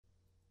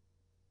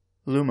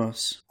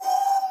Lumos.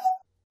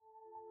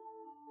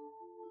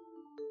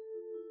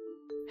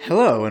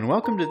 Hello, and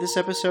welcome to this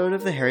episode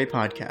of the Harry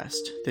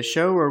Podcast, the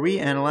show where we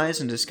analyze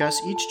and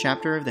discuss each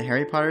chapter of the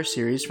Harry Potter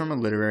series from a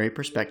literary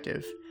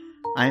perspective.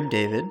 I'm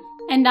David.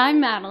 And I'm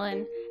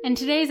Madeline, and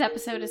today's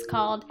episode is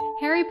called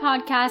Harry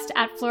Podcast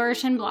at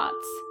Flourish and Blotts.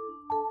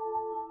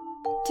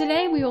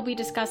 Today we will be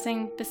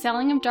discussing the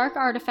selling of dark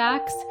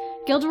artifacts,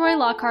 Gilderoy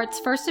Lockhart's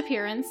first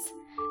appearance,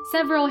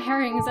 several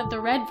herrings of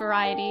the red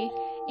variety,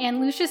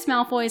 and Lucius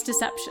Malfoy's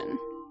deception.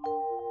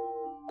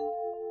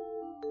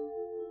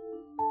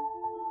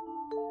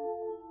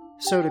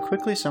 So to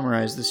quickly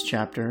summarize this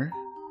chapter,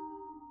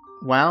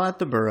 while at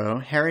the Burrow,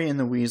 Harry and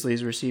the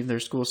Weasleys receive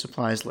their school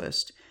supplies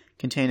list,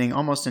 containing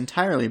almost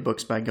entirely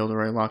books by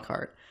Gilderoy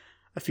Lockhart.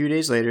 A few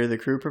days later, the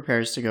crew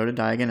prepares to go to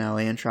Diagon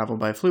Alley and travel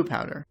by Floo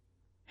powder.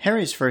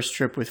 Harry's first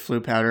trip with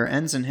Floo powder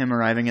ends in him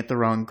arriving at the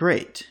wrong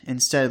grate,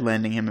 instead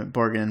landing him at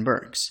Borgin and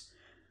Burke's.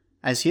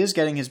 As he is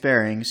getting his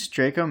bearings,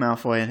 Draco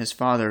Malfoy and his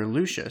father,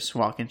 Lucius,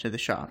 walk into the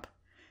shop.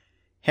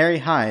 Harry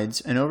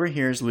hides and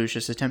overhears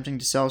Lucius attempting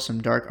to sell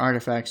some dark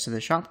artifacts to the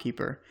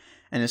shopkeeper,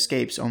 and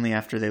escapes only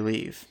after they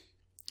leave.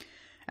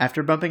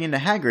 After bumping into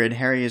Hagrid,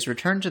 Harry is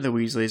returned to the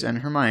Weasleys and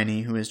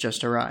Hermione, who has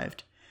just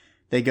arrived.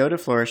 They go to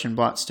Flourish and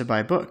Blotts to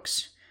buy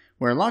books,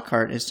 where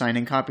Lockhart is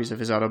signing copies of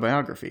his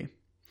autobiography.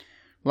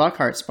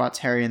 Lockhart spots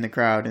Harry in the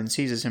crowd and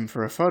seizes him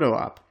for a photo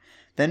op,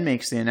 then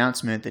makes the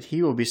announcement that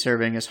he will be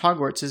serving as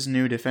Hogwarts'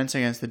 new Defense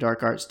Against the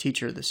Dark Arts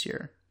teacher this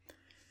year.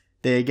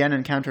 They again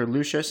encounter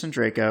Lucius and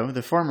Draco,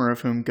 the former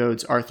of whom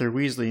goads Arthur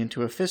Weasley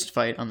into a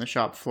fistfight on the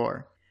shop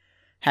floor.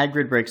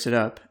 Hagrid breaks it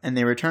up, and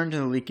they return to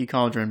the Leaky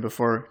Cauldron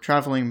before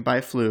traveling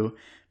by Floo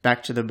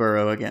back to the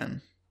Burrow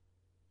again.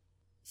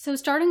 So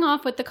starting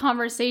off with the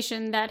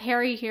conversation that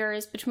Harry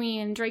hears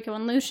between Draco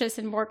and Lucius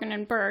in Borgin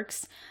and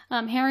Burke's,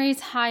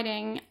 Harry's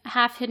hiding,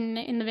 half hidden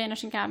in the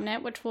Vanishing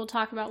Cabinet, which we'll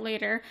talk about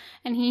later,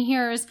 and he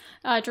hears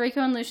Draco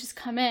and Lucius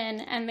come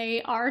in, and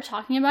they are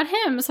talking about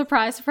him.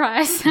 Surprise,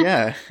 surprise.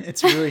 Yeah,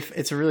 it's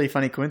a really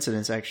funny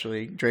coincidence,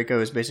 actually.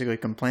 Draco is basically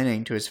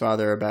complaining to his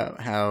father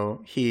about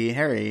how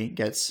Harry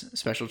gets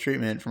special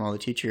treatment from all the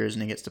teachers,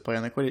 and he gets to play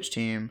on the Quidditch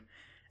team,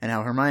 and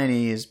how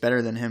Hermione is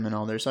better than him in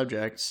all their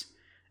subjects.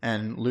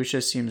 And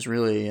Lucius seems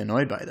really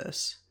annoyed by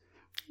this.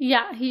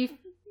 Yeah,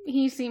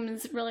 he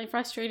seems really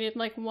frustrated.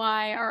 Like,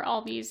 why are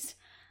all these,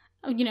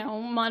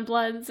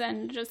 mudbloods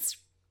and just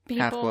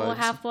people,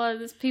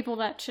 half-bloods, people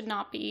that should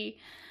not be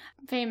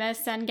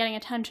famous and getting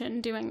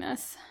attention doing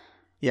this?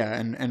 Yeah,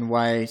 and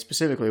why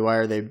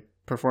are they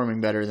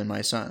performing better than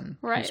my son?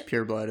 Right. Who's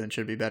pureblood and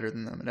should be better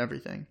than them at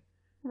everything.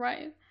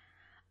 Right.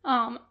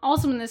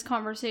 Also in this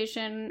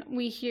conversation,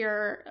 we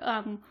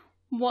hear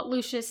what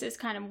Lucius is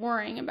kind of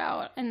worrying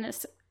about in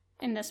this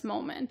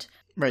moment.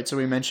 Right, so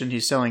we mentioned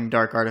he's selling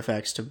dark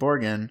artifacts to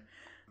Borgin,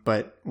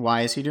 but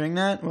why is he doing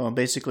that? Well,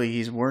 basically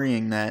he's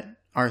worrying that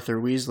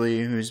Arthur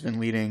Weasley, who's been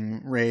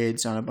leading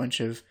raids on a bunch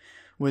of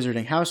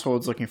wizarding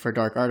households looking for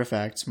dark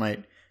artifacts,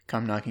 might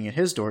come knocking at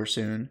his door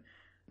soon,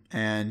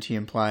 and he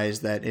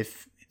implies that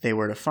if they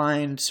were to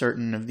find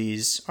certain of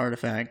these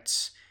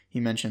artifacts, he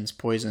mentions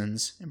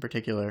poisons in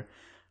particular,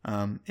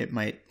 it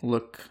might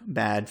look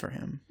bad for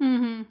him.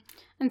 Mm-hmm.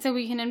 And so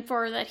we can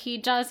infer that he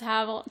does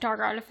have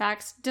dark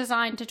artifacts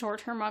designed to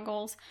torture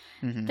muggles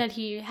that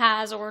he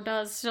has or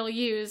does still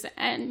use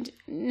and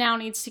now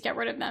needs to get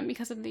rid of them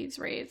because of these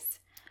raids.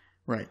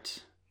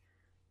 Right.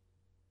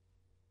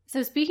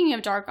 So speaking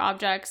of dark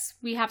objects,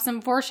 we have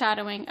some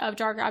foreshadowing of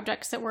dark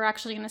objects that we're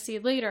actually going to see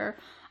later.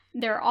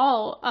 They're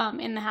all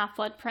in the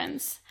Half-Blood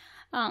Prince.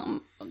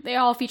 They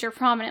all feature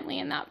prominently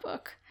in that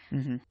book.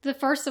 Mm-hmm. The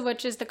first of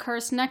which is the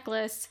cursed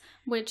necklace,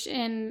 which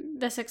in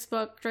the sixth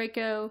book,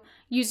 Draco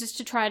uses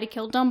to try to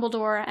kill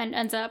Dumbledore and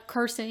ends up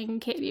cursing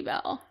Katie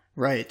Bell.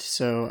 Right,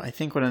 so I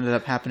think what ended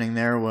up happening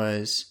there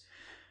was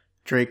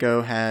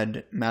Draco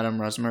had Madame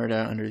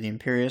Rosmerta under the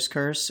Imperious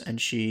Curse, and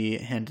she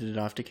handed it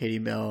off to Katie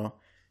Bell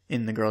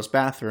in the girls'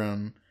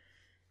 bathroom.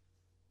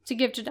 To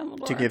give to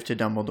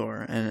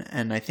Dumbledore.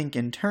 And I think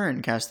in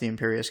turn cast the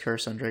Imperious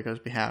Curse on Draco's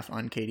behalf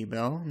on Katie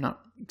Bell. I'm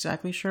not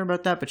exactly sure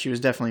about that, but she was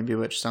definitely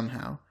bewitched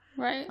somehow.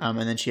 Right. And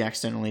then she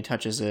accidentally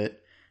touches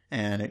it,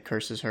 and it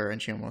curses her,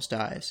 and she almost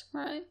dies.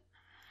 Right.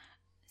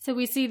 So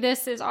we see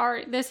this is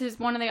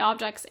one of the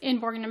objects in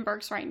Borgin and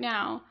Burke's right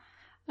now.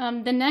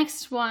 The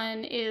next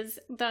one is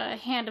the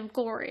Hand of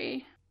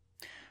Glory.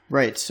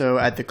 Right. So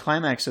at the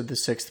climax of the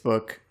sixth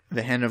book,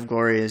 the Hand of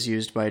Glory is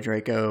used by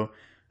Draco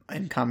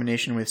in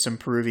combination with some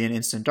Peruvian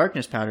instant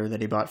darkness powder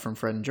that he bought from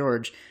Fred and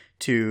George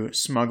to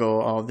smuggle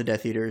all of the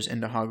Death Eaters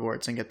into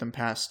Hogwarts and get them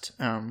past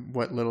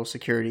what little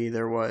security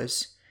there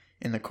was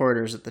in the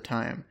corridors at the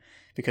time,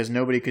 because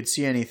nobody could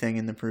see anything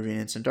in the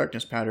Peruvian instant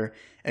darkness powder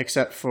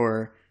except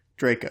for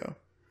Draco,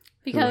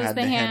 because who had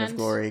the hand of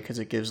glory, because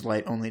it gives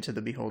light only to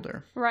the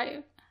beholder.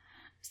 Right.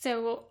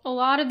 So a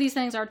lot of these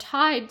things are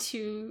tied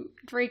to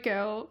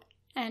Draco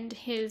and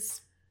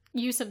his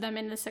use of them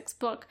in the sixth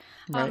book.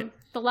 Right.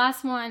 The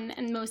last one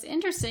and most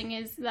interesting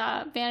is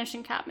the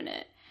Vanishing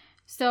Cabinet.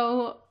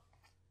 So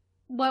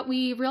what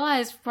we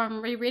realized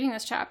from rereading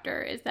this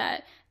chapter is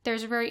that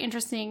there's a very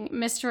interesting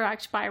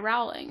misdirect by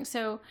Rowling.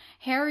 So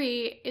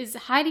Harry is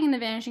hiding in the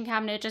Vanishing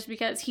Cabinet just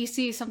because he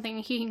sees something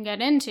he can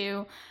get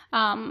into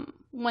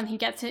when he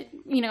gets it,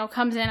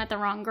 comes in at the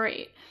wrong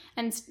grade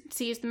and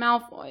sees the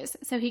Malfoys.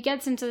 So he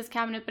gets into this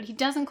cabinet, but he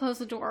doesn't close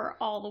the door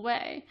all the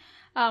way.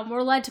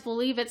 We're led to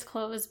believe it's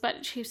closed,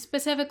 but she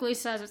specifically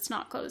says it's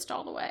not closed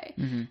all the way.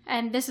 Mm-hmm.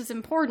 And this is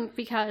important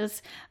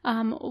because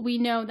we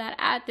know that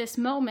at this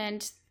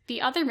moment, the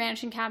other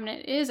Vanishing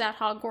Cabinet is at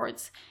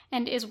Hogwarts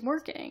and is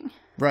working.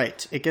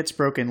 Right. It gets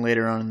broken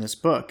later on in this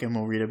book, and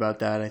we'll read about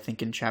that, I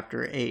think, in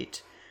Chapter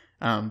 8.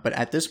 But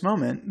at this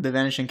moment, the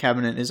Vanishing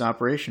Cabinet is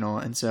operational,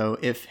 and so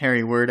if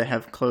Harry were to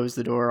have closed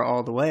the door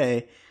all the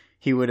way,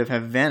 he would have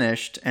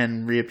vanished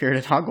and reappeared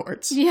at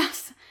Hogwarts.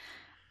 Yes.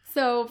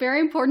 So very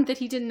important that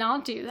he did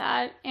not do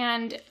that,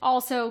 and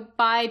also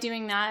by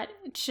doing that,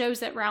 it shows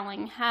that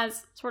Rowling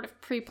has sort of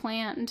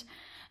pre-planned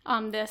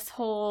this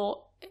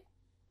whole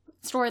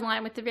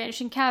storyline with the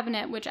Vanishing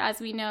Cabinet, which, as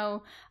we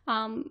know,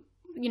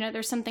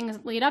 there's some things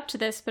that lead up to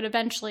this, but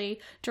eventually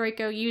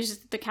Draco uses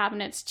the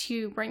cabinets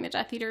to bring the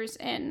Death Eaters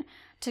in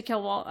to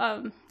kill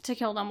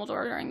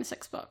Dumbledore during the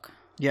 6th book.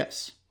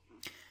 Yes.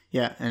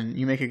 Yeah, and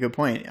you make a good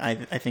point. I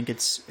think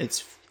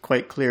it's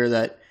quite clear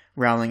that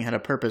Rowling had a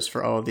purpose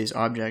for all of these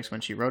objects when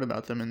she wrote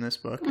about them in this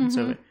book, and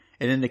mm-hmm. so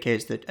it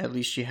indicates that at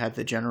least she had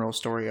the general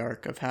story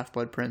arc of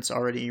Half-Blood Prince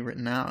already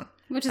written out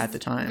at the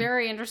time. Which is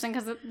very interesting,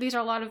 because these are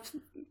a lot of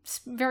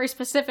very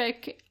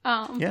specific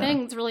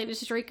things related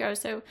to Draco,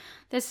 so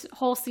this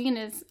whole scene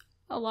is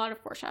a lot of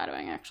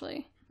foreshadowing,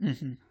 actually.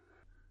 Mm-hmm.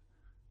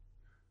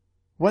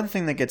 One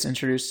thing that gets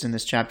introduced in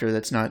this chapter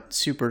that's not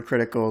super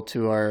critical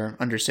to our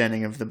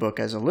understanding of the book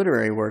as a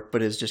literary work,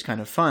 but is just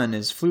kind of fun,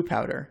 is Floo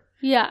powder.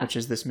 Yeah. Which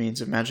is this means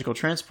of magical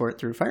transport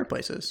through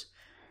fireplaces.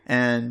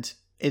 And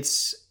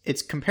it's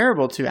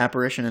comparable to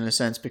apparition in a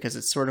sense, because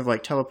it's sort of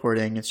like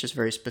teleporting. It's just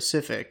very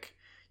specific.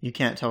 You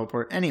can't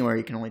teleport anywhere.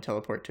 You can only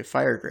teleport to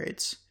fire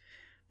grates.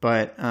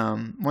 But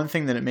one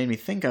thing that it made me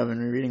think of in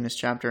rereading this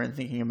chapter and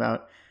thinking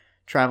about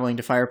traveling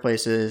to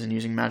fireplaces and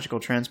using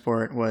magical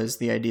transport was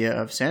the idea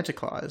of Santa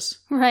Claus.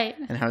 Right.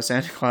 And how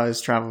Santa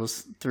Claus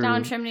travels through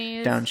down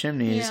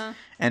chimneys. Yeah.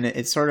 And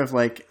it's sort of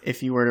like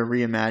if you were to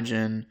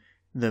reimagine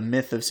the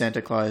myth of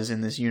Santa Claus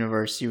in this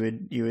universe, you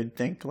would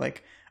think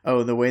like,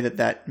 oh, the way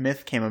that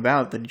myth came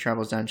about, that he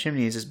travels down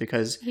chimneys, is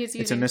because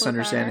it's a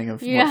misunderstanding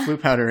of what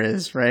Floo powder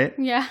is, right?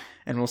 Yeah.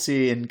 And we'll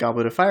see in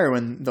Goblet of Fire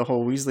when the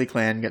whole Weasley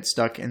clan gets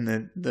stuck in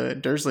the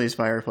Dursleys'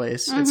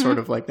 fireplace. Mm-hmm. It's sort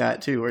of like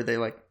that too, where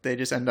they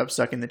just end up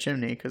stuck in the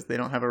chimney because they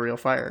don't have a real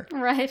fire.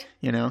 Right.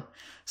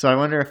 So I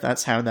wonder if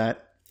that's how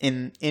that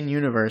in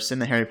universe, in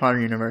the Harry Potter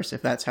universe,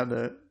 if that's how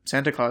the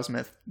Santa Claus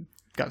myth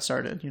got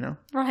started.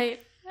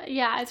 Right.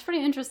 Yeah, it's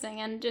pretty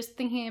interesting, and just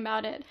thinking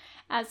about it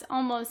as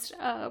almost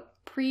a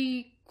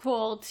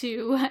prequel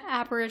to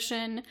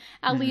apparition,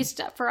 at mm-hmm. least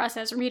for us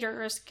as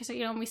readers, because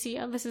we see,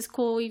 oh, this is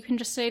cool, you can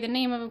just say the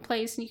name of a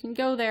place and you can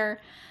go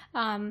there,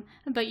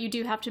 but you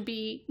do have to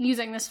be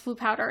using this Floo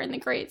powder in the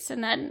grates,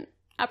 and then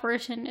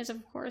apparition is,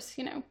 of course,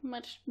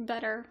 much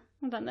better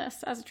than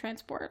this as a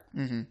transport.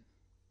 Mm-hmm.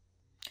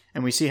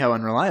 And we see how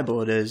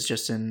unreliable it is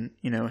just in,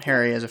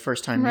 Harry as a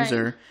first-time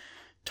user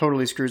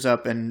totally screws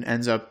up and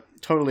ends up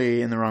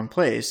totally in the wrong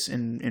place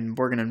in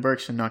Borgin and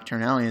Burke's and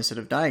Nocturne Alley instead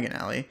of Diagon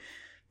Alley.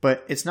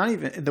 But it's not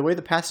even, the way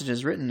the passage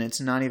is written, it's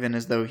not even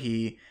as though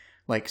he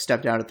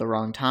stepped out at the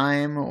wrong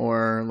time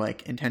or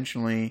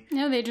intentionally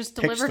they just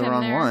picked delivered the him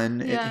wrong there.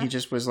 One. Yeah. He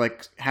just was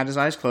had his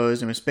eyes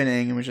closed and was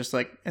spinning and was just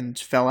and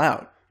fell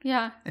out.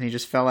 Yeah. And he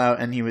just fell out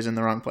and he was in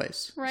the wrong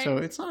place. Right. So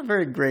it's not a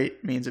very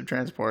great means of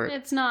transport.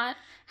 It's not.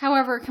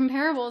 However,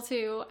 comparable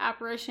to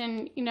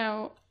apparition,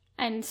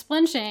 and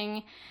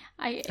splinching,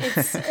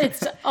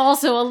 it's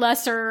also a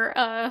lesser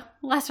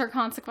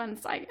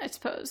consequence, I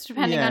suppose,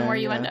 depending on where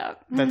you end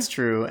up. That's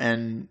true,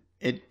 and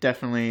it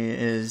definitely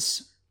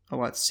is a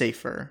lot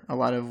safer. A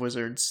lot of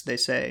wizards, they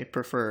say,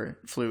 prefer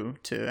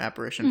Floo to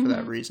apparition mm-hmm. for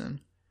that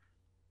reason.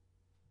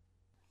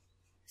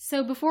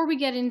 So before we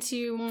get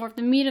into more of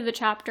the meat of the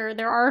chapter,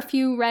 there are a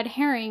few red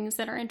herrings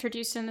that are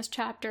introduced in this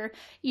chapter,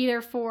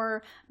 either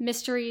for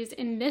mysteries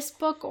in this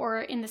book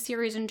or in the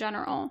series in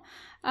general.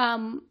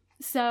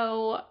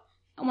 So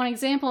one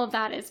example of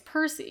that is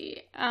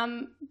Percy.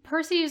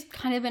 Percy has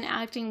kind of been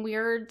acting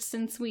weird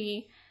since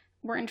we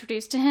were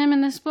introduced to him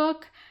in this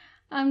book.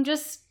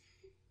 Just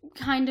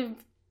kind of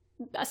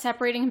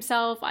separating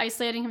himself,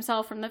 isolating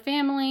himself from the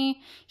family.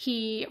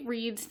 He's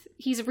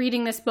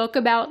reading this book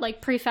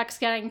about prefects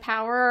getting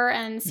power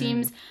and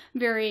seems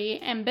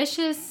very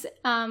ambitious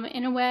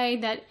in a way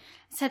that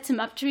sets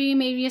him up to be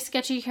maybe a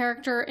sketchy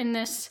character in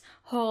this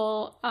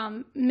whole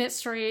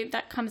mystery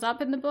that comes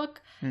up in the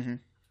book. Mm-hmm.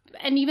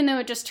 And even though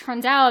it just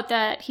turns out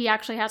that he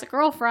actually has a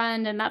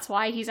girlfriend and that's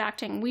why he's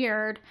acting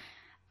weird,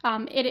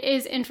 it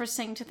is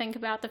interesting to think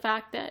about the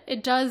fact that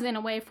it does in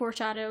a way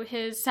foreshadow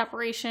his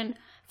separation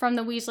from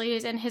the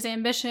Weasleys and his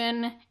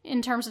ambition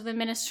in terms of the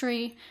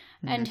ministry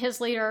mm-hmm. and his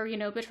later,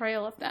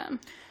 betrayal of them.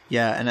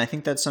 Yeah, and I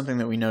think that's something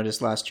that we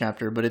noticed last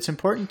chapter, but it's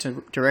important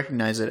to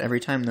recognize that every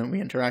time that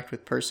we interact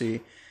with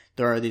Percy,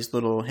 there are these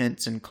little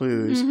hints and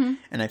clues. Mm-hmm.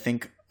 And I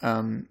think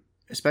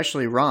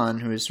especially Ron,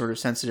 who is sort of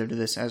sensitive to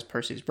this as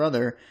Percy's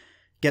brother,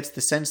 gets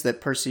the sense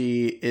that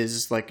Percy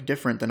is like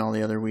different than all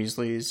the other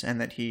Weasleys and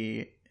that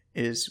he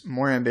is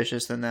more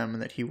ambitious than them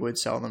and that he would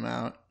sell them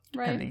out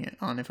depending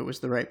on if it was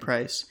the right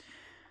price.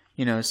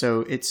 You know,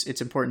 so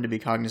it's important to be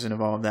cognizant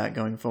of all of that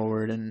going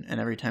forward, and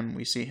every time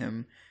we see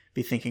him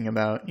be thinking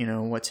about, you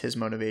know, what's his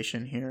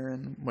motivation here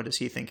and what is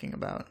he thinking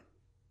about.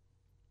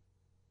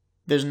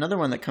 There's another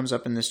one that comes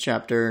up in this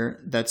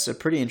chapter that's a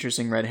pretty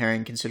interesting red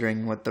herring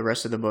considering what the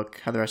rest of the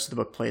book, how the rest of the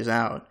book plays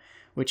out,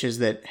 which is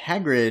that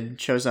Hagrid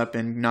shows up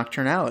in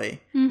Nocturne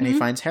Alley and he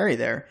finds Harry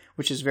there,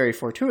 which is very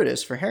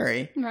fortuitous for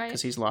Harry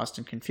because he's lost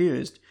and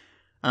confused.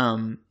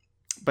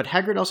 But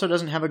Hagrid also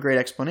doesn't have a great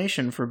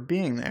explanation for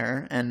being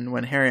there, and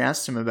when Harry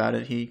asks him about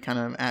it, he kind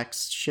of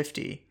acts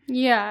shifty.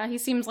 Yeah, he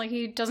seems like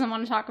he doesn't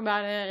want to talk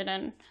about it,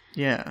 and...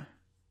 Yeah.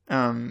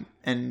 And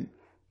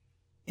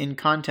in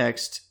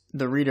context,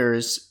 the reader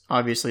is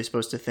obviously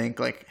supposed to think,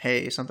 like,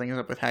 hey, something is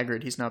up with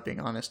Hagrid, he's not being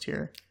honest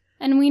here.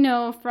 And we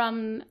know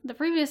from the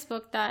previous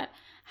book that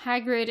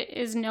Hagrid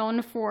is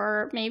known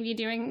for maybe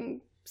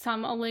doing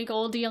some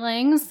illegal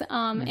dealings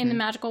in the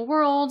magical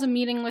world,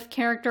 meeting with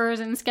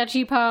characters in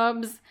sketchy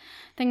pubs,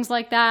 things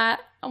like that,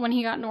 when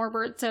he got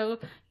Norbert. So,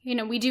 you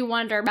know, we do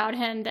wonder about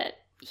him that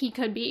he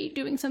could be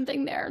doing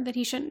something there that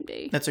he shouldn't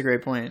be. That's a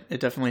great point. It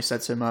definitely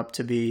sets him up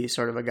to be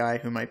sort of a guy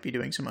who might be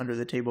doing some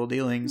under-the-table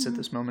dealings at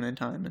this moment in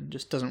time and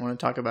just doesn't want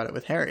to talk about it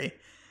with Harry.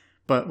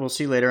 But we'll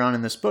see later on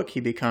in this book,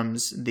 he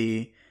becomes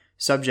the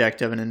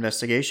subject of an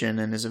investigation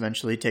and is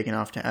eventually taken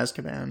off to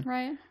Azkaban.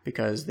 Right.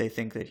 Because they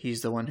think that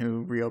he's the one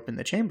who reopened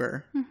the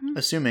chamber,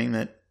 assuming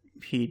that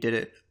he did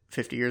it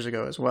 50 years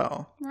ago as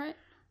well. Right.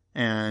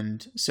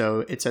 And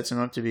so it sets him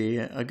up to be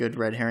a good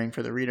red herring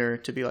for the reader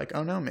to be like,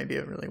 oh no, maybe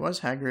it really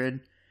was Hagrid.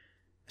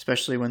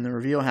 Especially when the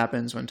reveal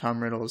happens, when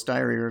Tom Riddle's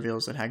diary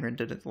reveals that Hagrid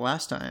did it the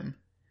last time.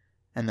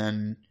 And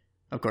then,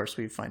 of course,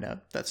 we find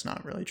out that's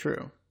not really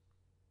true.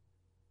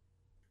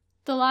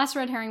 The last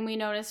red herring we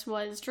noticed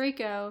was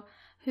Draco,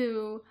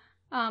 who,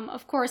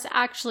 of course,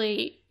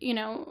 actually, you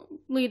know,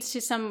 leads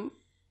to some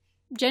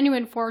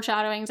genuine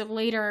foreshadowings of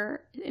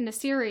later in the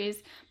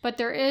series, but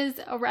there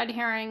is a red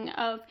herring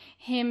of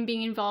him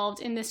being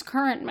involved in this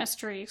current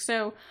mystery.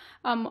 So,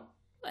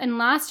 in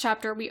last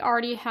chapter, we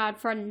already had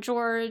Fred and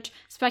George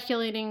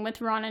speculating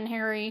with Ron and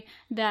Harry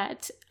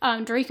that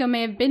Draco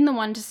may have been the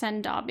one to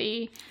send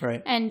Dobby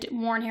and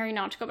warn Harry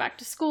not to go back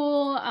to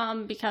school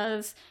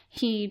because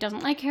he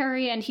doesn't like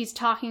Harry, and he's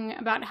talking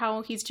about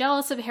how he's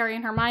jealous of Harry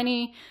and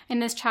Hermione in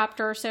this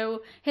chapter.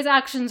 So his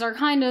actions are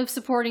kind of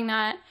supporting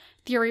that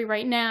theory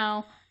right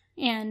now,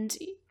 and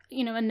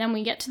you know, and then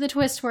we get to the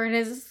twist where it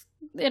is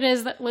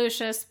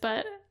Lucius,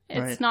 but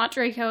it's not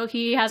Draco.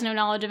 He has no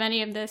knowledge of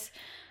any of this.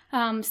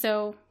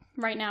 So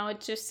right now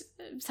it's just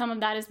some of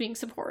that is being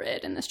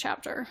supported in this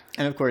chapter.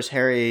 And of course,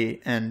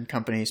 Harry and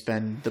company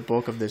spend the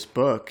bulk of this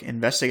book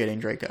investigating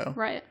Draco.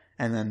 Right.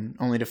 And then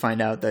only to find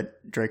out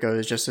that Draco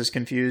is just as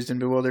confused and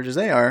bewildered as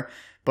they are,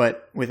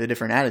 but with a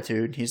different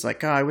attitude. He's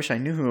like, oh, I wish I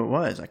knew who it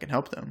was. I could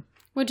help them.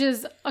 Which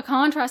is a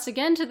contrast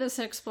again to the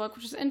sixth book,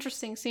 which is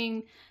interesting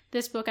seeing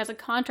this book as a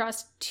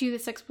contrast to the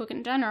sixth book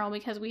in general,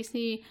 because we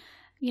see,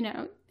 you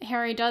know,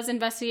 Harry does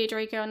investigate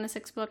Draco in the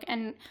sixth book,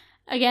 and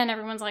again,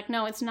 everyone's like,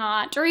 no, it's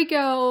not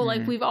Draco.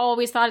 Like, we've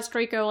always thought it's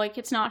Draco. Like,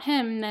 it's not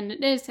him, then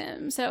it is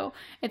him. So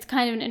it's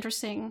kind of an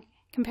interesting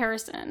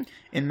comparison.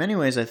 In many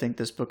ways, I think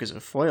this book is a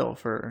foil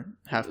for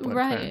Half-Blood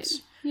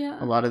Prince.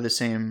 Yeah. A lot of the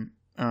same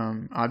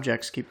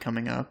objects keep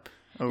coming up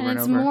over and over. And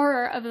it's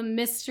more of a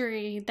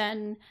mystery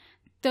than...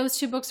 Those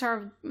two books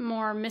are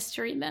more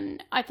mystery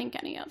than I think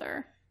any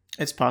other.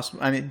 It's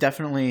possible. I mean,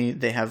 definitely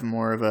they have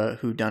more of a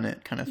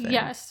whodunit kind of thing.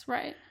 Yes,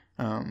 right.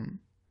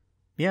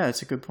 Yeah,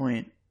 it's a good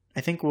point.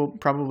 I think we'll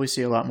probably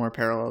see a lot more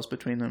parallels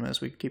between them as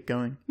we keep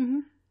going.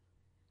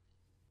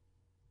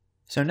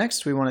 So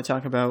next we want to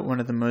talk about one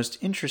of the most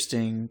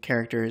interesting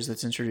characters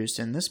that's introduced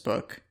in this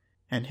book,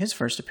 and his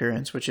first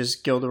appearance, which is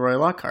Gilderoy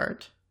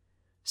Lockhart.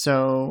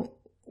 So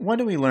what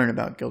do we learn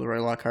about Gilderoy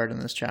Lockhart in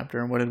this chapter,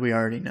 and what did we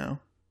already know?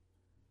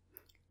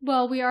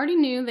 Well, we already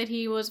knew that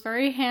he was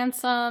very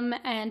handsome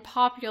and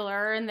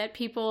popular, and that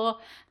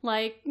people,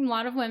 like a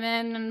lot of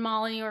women and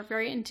Molly, were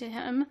very into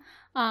him.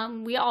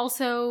 We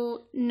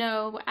also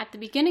know at the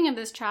beginning of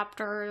this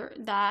chapter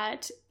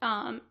that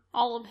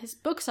all of his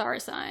books are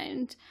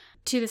assigned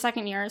to the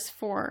second years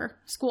for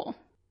school.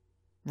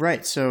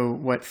 Right, so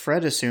what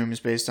Fred assumes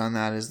based on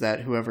that is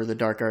that whoever the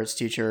dark arts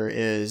teacher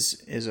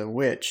is a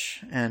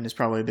witch and is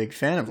probably a big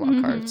fan of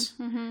Lockhart's.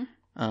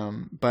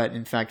 But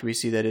in fact, we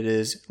see that it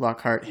is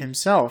Lockhart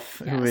himself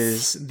who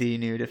is the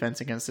new Defense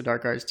Against the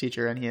Dark Arts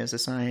teacher, and he has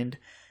assigned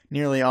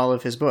nearly all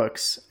of his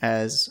books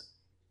as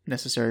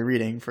necessary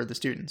reading for the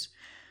students.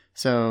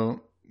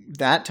 So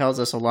that tells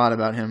us a lot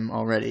about him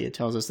already. It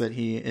tells us that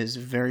he is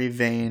very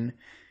vain.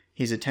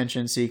 He's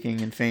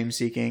attention-seeking and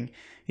fame-seeking.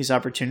 He's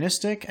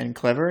opportunistic and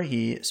clever.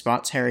 He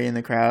spots Harry in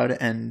the crowd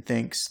and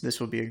thinks this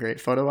will be a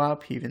great photo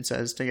op. He even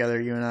says, together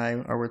you and I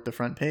are worth the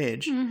front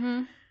page.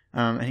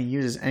 and he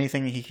uses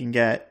anything he can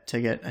get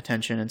to get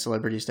attention and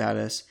celebrity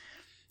status.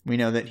 We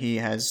know that he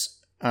has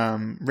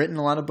written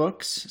a lot of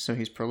books, so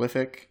he's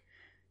prolific,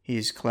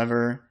 he's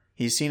clever,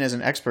 he's seen as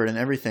an expert in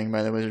everything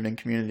by the wizarding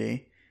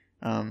community.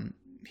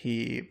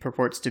 He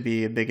purports to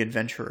be a big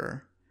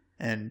adventurer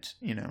and,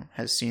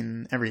 has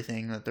seen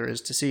everything that there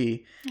is to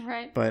see.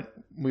 Right. But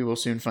we will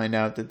soon find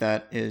out that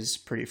that is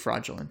pretty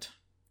fraudulent.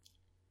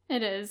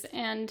 It is,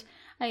 and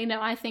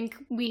I think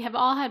we have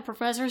all had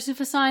professors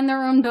who've assigned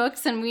their own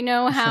books, and we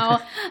know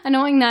how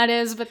annoying that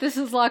is, but this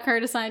is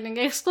Lockhart assigning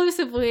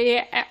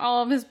exclusively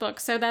all of his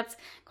books, so that's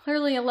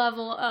clearly a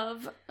level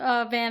of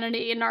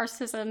vanity and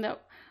narcissism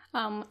that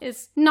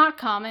is not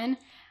common.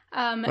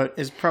 But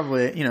is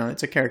probably,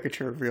 it's a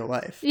caricature of real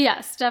life.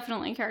 Yes,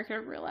 definitely a caricature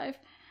of real life.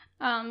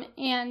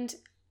 And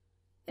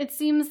it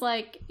seems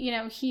like,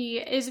 he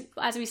is,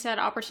 as we said,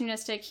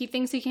 opportunistic. He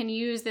thinks he can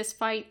use this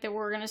fight that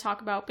we're going to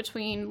talk about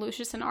between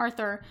Lucius and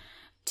Arthur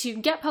to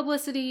get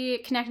publicity,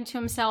 connected to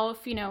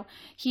himself.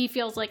 He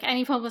feels like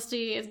any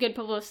publicity is good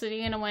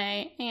publicity in a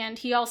way. And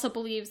he also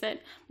believes that,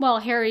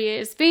 Harry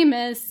is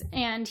famous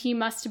and he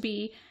must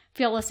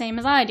feel the same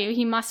as I do.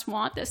 He must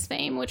want this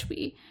fame, which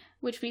we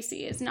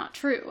see is not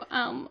true.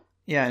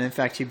 Yeah, and in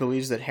fact, he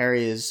believes that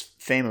Harry is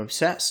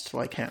fame-obsessed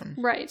like him.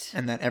 Right.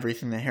 And that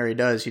everything that Harry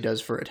does, he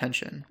does for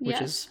attention,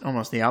 which is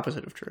almost the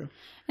opposite of true.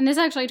 And this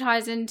actually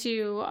ties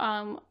into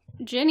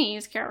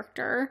Ginny's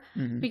character,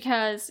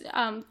 because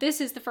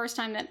this is the first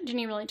time that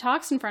Ginny really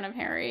talks in front of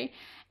Harry,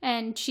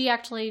 and she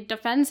actually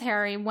defends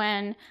Harry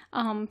when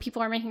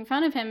people are making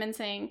fun of him and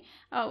saying,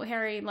 oh,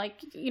 Harry,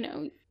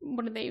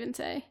 what did they even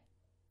say?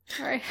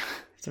 Sorry.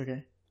 It's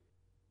okay.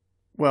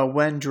 Well,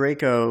 when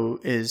Draco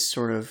is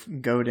sort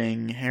of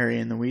goading Harry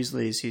and the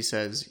Weasleys, he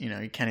says,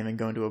 you can't even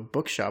go into a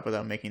bookshop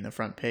without making the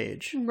front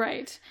page.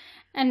 Right.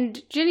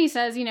 And Ginny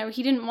says, he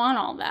didn't want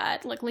all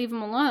that, leave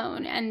him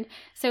alone. And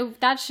so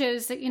that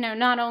shows that,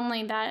 not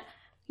only that,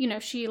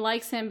 she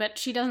likes him, but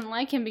she doesn't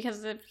like him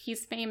because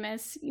he's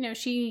famous.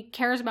 She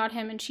cares about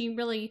him and she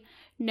really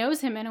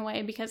knows him in a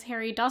way because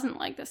Harry doesn't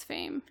like this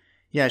fame.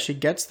 Yeah, she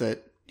gets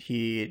that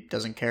he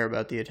doesn't care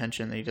about the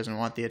attention, that he doesn't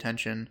want the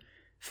attention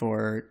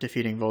for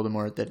defeating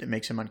Voldemort, that it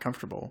makes him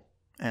uncomfortable.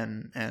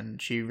 And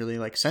she really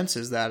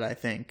senses that, I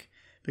think,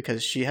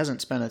 because she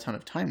hasn't spent a ton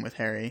of time with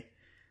Harry.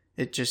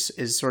 It just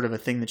is sort of a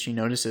thing that she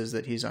notices,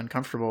 that he's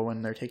uncomfortable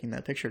when they're taking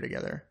that picture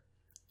together.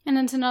 And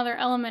it's another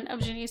element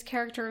of Ginny's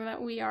character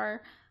that we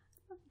are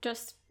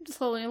just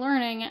slowly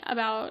learning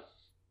about,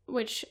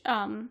 which,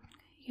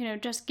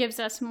 just gives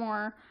us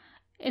more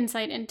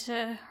insight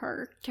into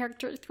her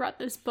character throughout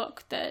this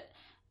book, that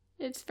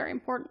it's very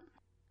important.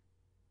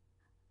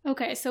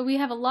 Okay, so we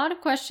have a lot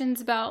of questions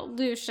about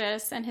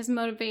Lucius and his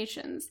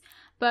motivations,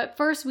 but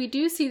first we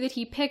do see that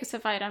he picks a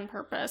fight on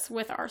purpose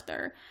with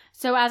Arthur.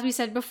 So as we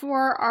said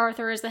before,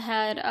 Arthur is the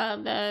head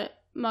of the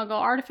Muggle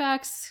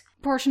artifacts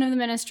portion of the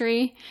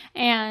ministry,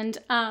 and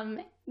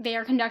they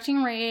are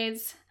conducting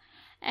raids,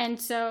 and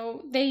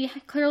so they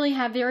clearly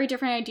have very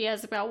different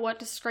ideas about what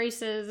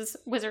disgraces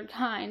wizard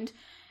kind,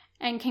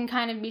 and can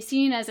kind of be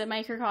seen as a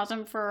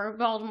microcosm for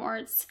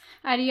Voldemort's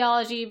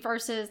ideology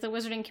versus the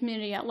wizarding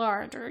community at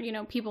large, or,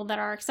 people that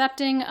are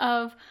accepting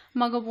of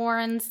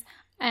Muggle-borns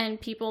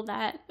and people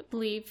that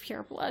believe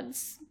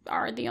purebloods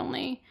are the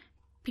only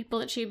people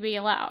that should be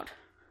allowed.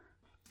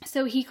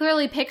 So he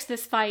clearly picks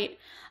this fight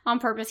on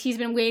purpose. He's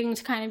been waiting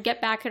to kind of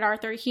get back at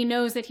Arthur. He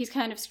knows that he's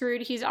kind of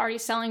screwed. He's already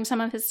selling some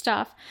of his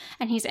stuff,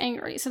 and he's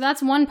angry. So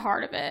that's one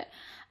part of it.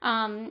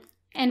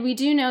 And we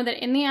do know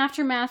that in the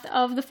aftermath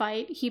of the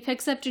fight, he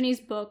picks up Ginny's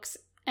books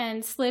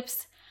and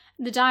slips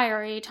the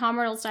diary, Tom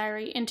Riddle's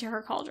diary, into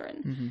her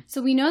cauldron. Mm-hmm.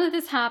 So we know that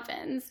this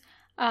happens.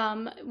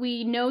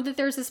 We know that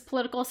there's this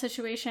political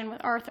situation with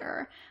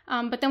Arthur.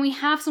 But then we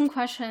have some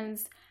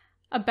questions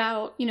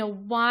about,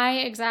 why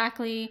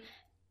exactly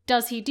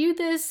does he do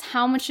this?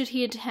 How much should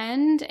he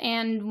attend?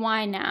 And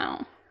why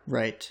now?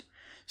 Right.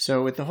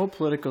 So with the whole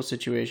political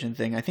situation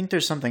thing, I think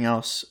there's something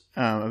else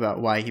about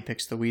why he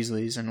picks the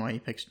Weasleys and why he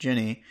picks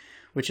Ginny,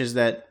 which is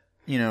that,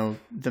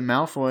 the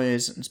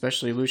Malfoys,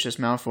 especially Lucius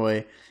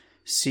Malfoy,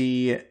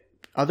 see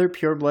other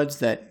purebloods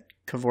that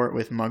cavort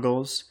with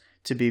Muggles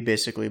to be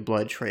basically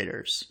blood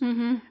traitors.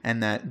 Mm-hmm.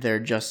 And that they're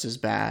just as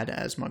bad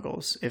as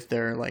Muggles. If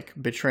they're,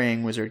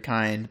 betraying wizard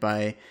kind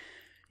by,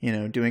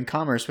 doing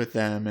commerce with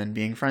them and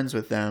being friends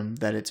with them,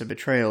 that it's a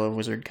betrayal of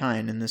wizard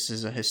kind. And this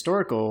is a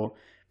historical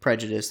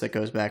prejudice that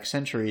goes back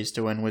centuries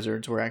to when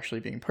wizards were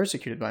actually being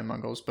persecuted by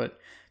Muggles. But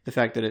the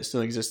fact that it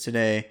still exists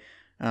today,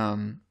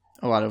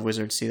 a lot of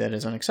wizards see that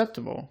as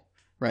unacceptable,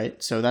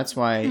 right? So that's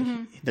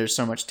why there's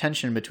so much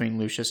tension between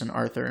Lucius and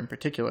Arthur in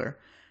particular.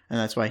 And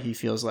that's why he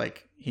feels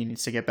like he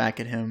needs to get back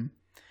at him,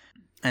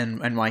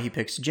 and why he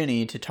picks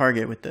Ginny to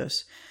target with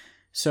this.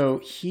 So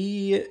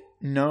he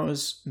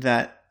knows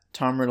that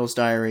Tom Riddle's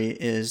diary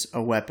is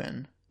a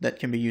weapon that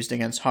can be used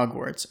against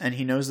Hogwarts, and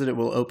he knows that it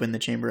will open the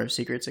Chamber of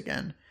Secrets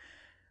again.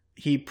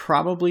 He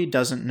probably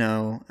doesn't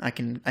know, I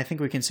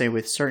think we can say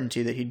with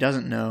certainty that he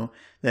doesn't know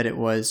that it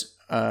was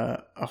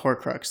a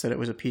Horcrux, that it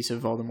was a piece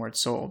of Voldemort's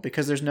soul,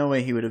 because there's no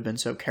way he would have been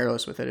so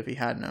careless with it if he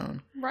had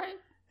known. Right.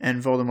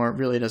 And Voldemort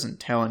really doesn't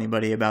tell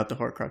anybody about the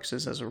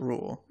Horcruxes as a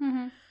rule.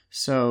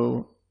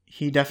 So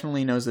he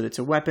definitely knows that it's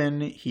a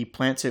weapon. He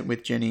plants it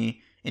with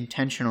Ginny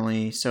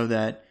intentionally so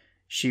that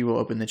she will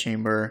open the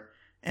chamber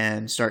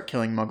and start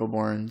killing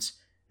Muggleborns.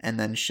 And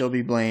then she'll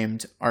be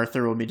blamed.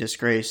 Arthur will be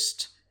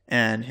disgraced.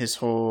 And his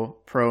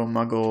whole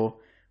pro-Muggle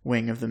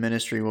wing of the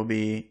Ministry will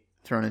be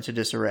thrown into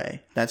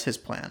disarray. That's his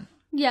plan.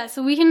 Yeah,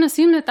 so we can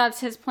assume that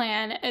that's his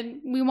plan. And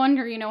we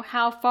wonder,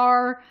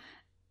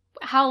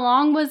 how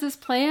long was this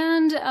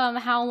planned?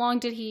 How long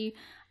did he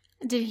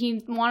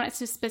want it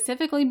to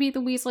specifically be the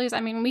Weasleys?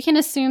 I mean, we can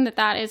assume that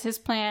that is his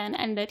plan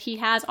and that he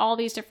has all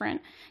these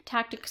different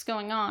tactics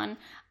going on.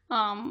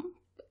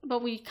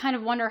 But we kind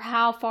of wonder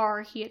how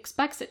far he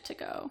expects it to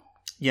go.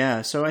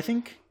 Yeah, so I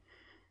think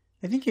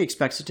he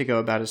expects it to go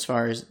about as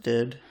far as it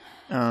did.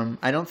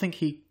 I don't think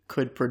he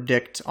could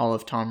predict all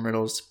of Tom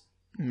Riddle's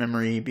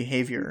memory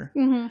behavior.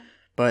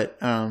 But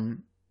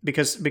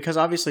because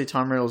obviously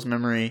Tom Riddle's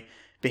memory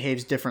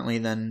behaves differently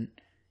than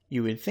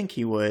you would think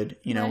he would.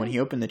 When he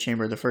opened the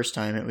chamber the first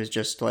time, it was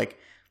just like,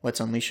 let's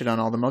unleash it on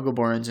all the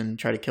Muggleborns and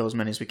try to kill as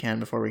many as we can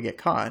before we get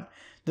caught.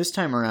 This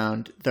time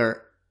around,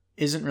 there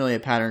isn't really a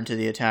pattern to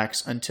the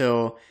attacks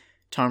until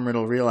Tom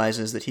Riddle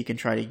realizes that he can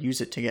try to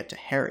use it to get to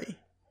Harry.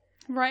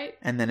 Right.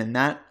 And then in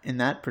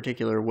that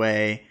particular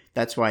way,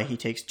 that's why he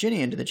takes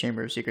Ginny into the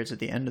Chamber of Secrets at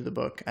the end of the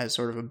book as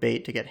sort of a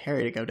bait to get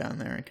Harry to go down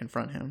there and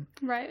confront him.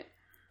 Right.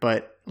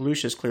 But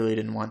Lucius clearly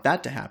didn't want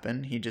that to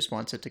happen. He just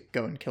wants it to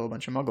go and kill a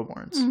bunch of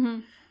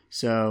Muggleborns.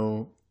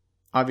 So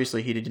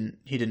obviously he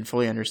didn't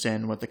fully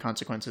understand what the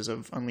consequences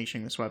of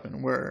unleashing this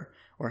weapon were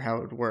or how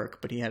it would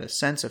work, but he had a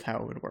sense of how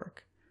it would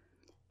work.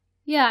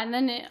 Yeah, and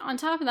then on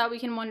top of that, we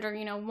can wonder,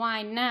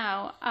 why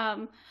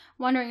now?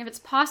 Wondering if it's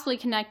possibly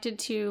connected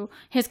to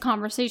his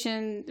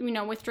conversation,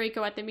 with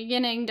Draco at the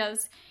beginning.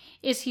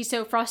 Is he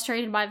so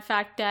frustrated by the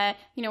fact that,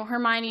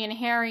 Hermione and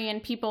Harry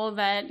and people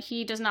that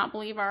he does not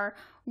believe are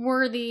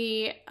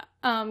worthy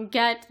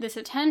get this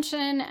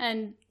attention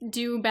and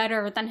do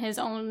better than his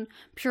own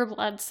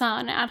pureblood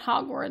son at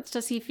Hogwarts?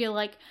 Does he feel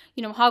like,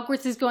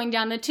 Hogwarts is going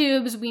down the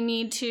tubes, we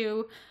need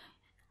to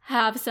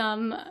have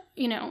some,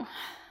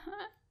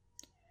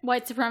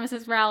 white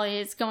supremacist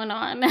rallies going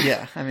on?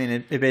 Yeah, I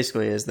mean, it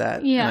basically is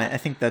that. Yeah. And I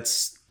think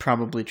that's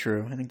probably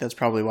true. I think that's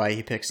probably why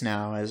he picks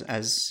now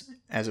as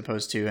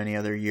opposed to any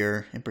other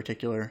year in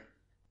particular.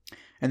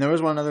 And there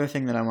was one other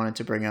thing that I wanted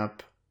to bring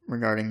up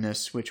regarding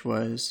this, which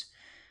was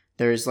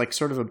there's like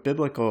sort of a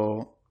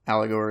biblical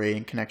allegory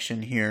and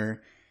connection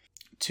here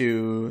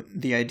to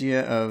the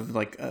idea of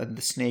like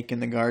the snake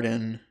in the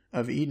Garden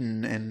of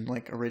Eden and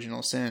like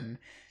original sin.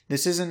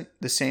 This isn't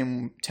the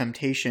same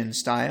temptation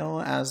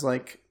style as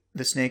like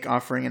the snake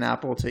offering an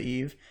apple to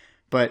Eve,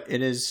 but it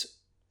is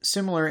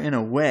similar in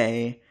a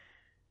way.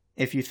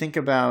 If you think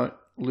about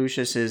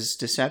Lucius's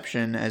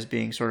deception as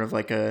being sort of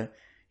like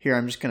here,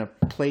 I'm just going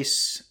to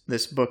place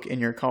this book in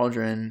your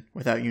cauldron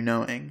without you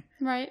knowing.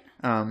 Right.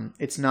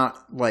 It's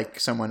not like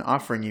someone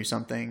offering you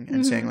something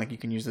and saying like, you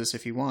can use this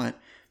if you want.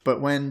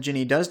 But when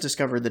Ginny does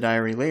discover the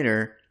diary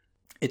later,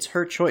 it's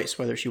her choice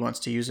whether she wants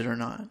to use it or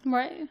not.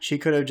 Right. She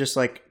could have just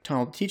like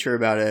told the teacher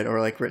about it or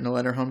like written a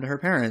letter home to her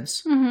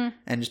parents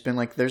and just been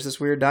like, there's this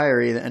weird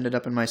diary that ended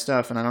up in my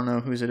stuff and I don't know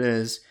whose it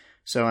is.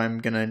 So I'm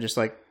going to just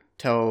like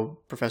tell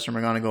Professor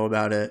McGonagall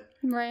about it.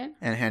 Right.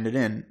 And hand it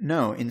in.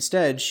 No,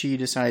 instead she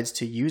decides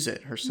to use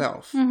it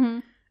herself.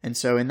 And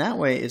so in that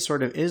way, it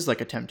sort of is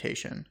like a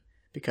temptation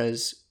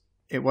because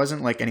it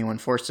wasn't like anyone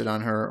forced it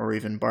on her or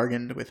even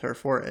bargained with her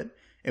for it.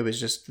 It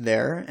was just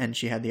there, and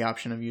she had the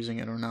option of using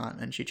it or not,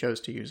 and she chose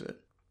to use it.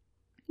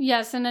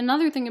 Yes, and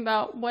another thing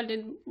about what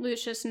did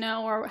Lucius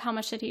know or how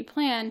much did he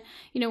plan,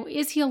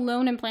 is he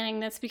alone in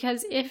planning this?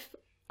 Because if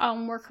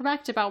we're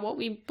correct about what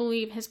we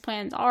believe his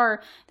plans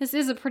are, this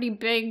is a pretty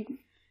big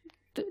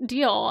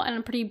deal and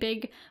a pretty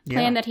big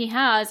plan that he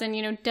has. And,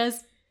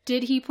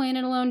 did he plan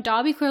it alone?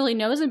 Dobby clearly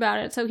knows about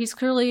it, so he's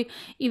clearly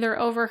either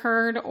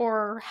overheard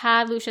or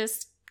had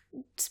Lucius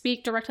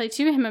speak directly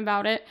to him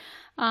about it.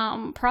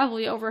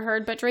 Probably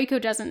overheard, but Draco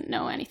doesn't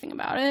know anything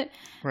about it.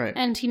 Right.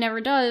 And he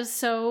never does.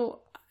 So,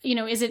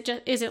 is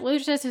it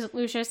Lucius? Is it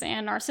Lucius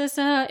and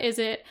Narcissa? Is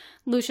it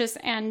Lucius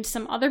and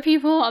some other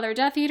people, other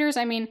Death Eaters?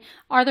 I mean,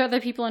 are there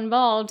other people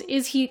involved?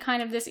 Is he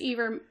kind of this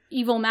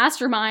evil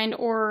mastermind,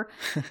 or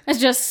is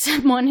just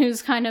someone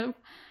who's kind of,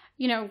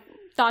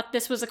 thought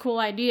this was a cool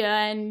idea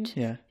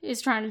and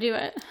is trying to do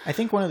it? I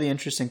think one of the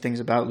interesting things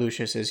about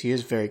Lucius is he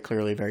is very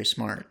clearly very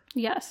smart.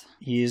 Yes.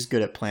 He is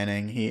good at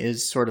planning. He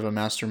is sort of a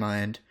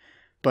mastermind,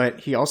 but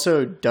he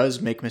also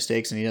does make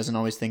mistakes and he doesn't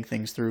always think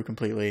things through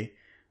completely.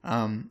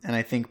 And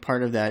I think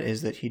part of that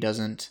is that he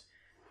doesn't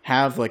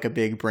have like a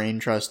big brain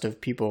trust of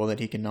people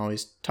that he can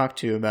always talk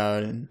to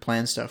about and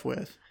plan stuff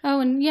with. Oh,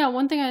 and yeah,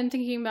 one thing I'm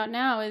thinking about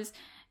now is,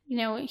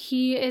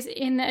 he is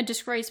in a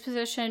disgraced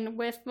position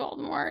with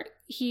Voldemort.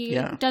 He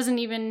doesn't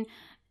even,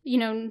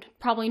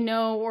 probably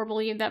know or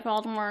believe that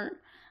Voldemort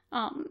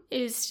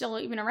is still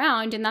even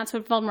around, and that's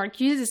what Voldemort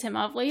accuses him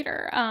of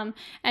later.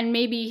 And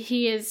maybe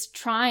he is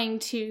trying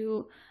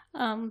to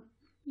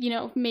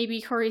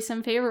maybe curry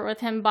some favor with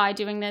him by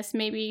doing this,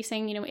 maybe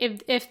saying,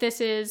 if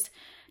this is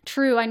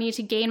true, I need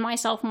to gain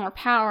myself more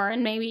power,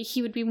 and maybe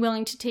he would be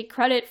willing to take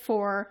credit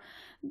for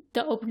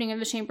the opening of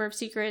the Chamber of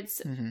Secrets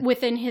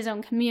within his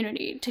own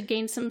community to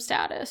gain some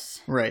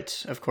status.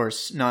 Right. Of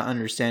course, not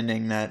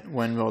understanding that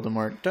when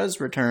Voldemort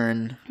does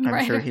return,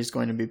 I'm sure he's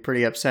going to be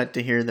pretty upset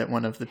to hear that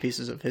one of the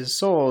pieces of his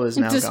soul is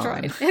now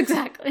destroyed. Gone.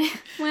 Exactly.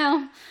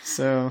 Well.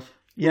 So,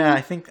 yeah,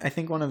 I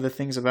think one of the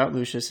things about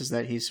Lucius is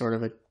that he's sort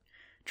of a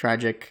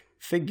tragic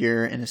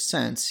figure in a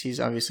sense. He's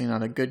obviously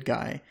not a good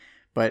guy,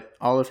 but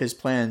all of his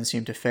plans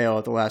seem to fail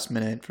at the last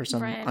minute for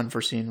some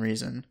unforeseen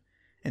reason.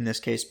 In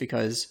this case,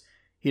 because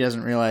he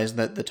doesn't realize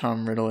that the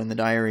Tom Riddle in the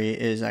diary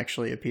is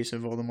actually a piece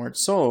of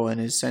Voldemort's soul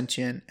and is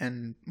sentient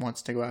and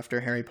wants to go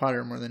after Harry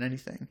Potter more than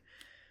anything.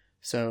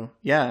 So,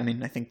 yeah, I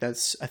mean, I think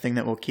that's a thing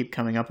that will keep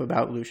coming up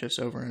about Lucius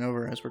over and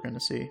over, as we're going to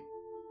see.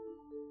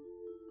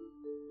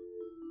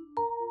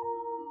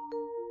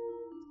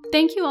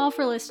 Thank you all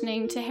for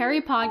listening to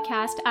Harry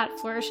Podcast at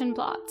Flourish and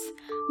Blotts.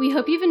 We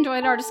hope you've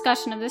enjoyed our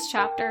discussion of this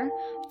chapter.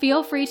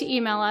 Feel free to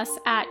email us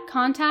at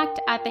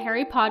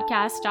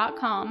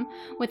contact@theharrypodcast.com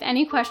with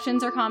any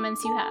questions or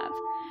comments you have.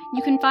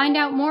 You can find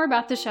out more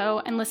about the show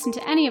and listen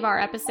to any of our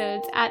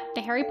episodes at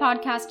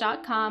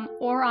theharrypodcast.com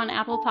or on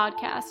Apple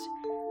Podcast.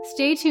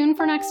 Stay tuned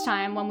for next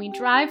time when we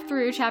drive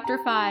through Chapter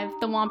 5,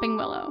 The Whomping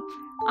Willow.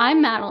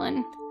 I'm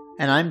Madeline.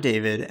 And I'm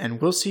David, and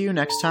we'll see you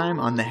next time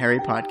on the Harry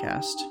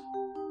Podcast.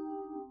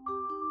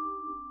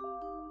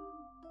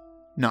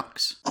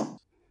 Knox.